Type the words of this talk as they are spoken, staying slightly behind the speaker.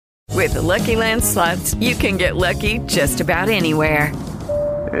With the Lucky Land Slots, you can get lucky just about anywhere.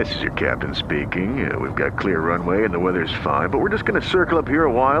 This is your captain speaking. We've got clear runway and the weather's fine, but we're just going to circle up here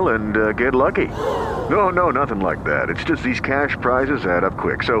a while and get lucky. No, nothing like that. It's just these cash prizes add up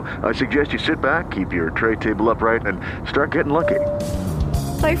quick. So I suggest you sit back, keep your tray table upright, and start getting lucky.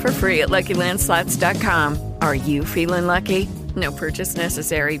 Play for free at LuckyLandSlots.com. Are you feeling lucky? No purchase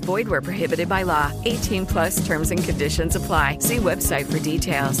necessary. Void where prohibited by law. 18 plus terms and conditions apply. See website for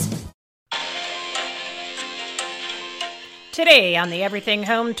details. Today on the Everything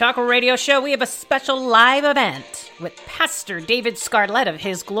Home Talk Radio Show, we have a special live event with Pastor David Scarlett of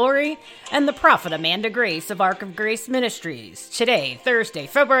His Glory and the Prophet Amanda Grace of Ark of Grace Ministries. Today, Thursday,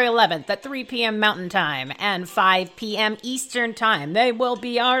 February 11th at 3 p.m. Mountain Time and 5 p.m. Eastern Time. They will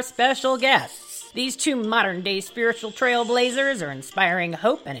be our special guests. These two modern-day spiritual trailblazers are inspiring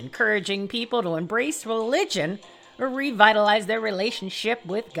hope and encouraging people to embrace religion or revitalize their relationship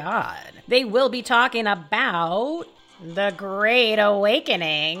with God. They will be talking about The Great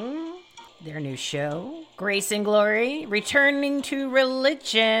Awakening, their new show, Grace and Glory, returning to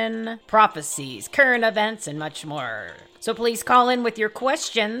religion, prophecies, current events, and much more. So please call in with your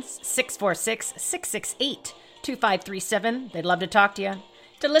questions, 646-668-2537. They'd love to talk to you.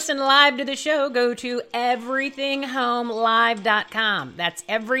 To listen live to the show, go to everythingHomeLive.com. That's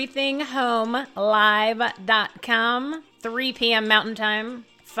everythingHomeLive.com, 3 p.m. Mountain Time,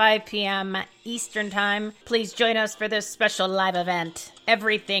 5 p.m. Eastern Time. Please join us for this special live event.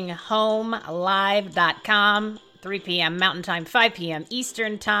 EverythingHomeLive.com, 3 p.m. Mountain Time, 5 p.m.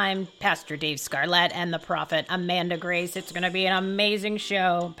 Eastern Time. Pastor Dave Scarlett and the Prophet Amanda Grace. It's going to be an amazing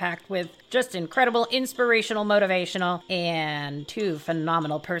show packed with just incredible, inspirational, motivational, and two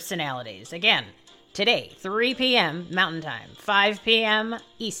phenomenal personalities. Again, today, 3 p.m. Mountain Time, 5 p.m.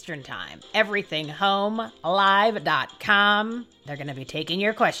 Eastern Time. EverythingHomeLive.com. They're going to be taking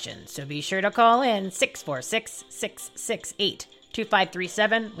your questions, so be sure to call in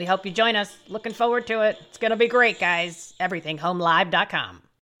 646-668-2537. We hope you join us. Looking forward to it. It's going to be great, guys. EverythingHomeLive.com.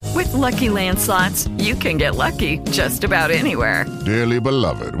 With Lucky Land Slots, you can get lucky just about anywhere. Dearly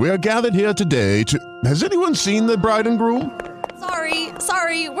beloved, we are gathered here today to... Has anyone seen the bride and groom?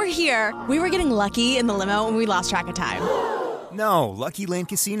 Sorry, we're here. We were getting lucky in the limo and we lost track of time. No, Lucky Land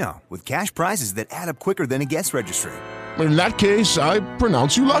Casino, with cash prizes that add up quicker than a guest registry. In that case, I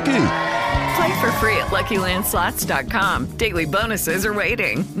pronounce you lucky. Play for free at LuckyLandSlots.com. Daily bonuses are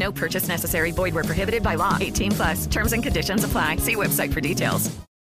waiting. No purchase necessary. Void where prohibited by law. 18 plus. Terms and conditions apply. See website for details.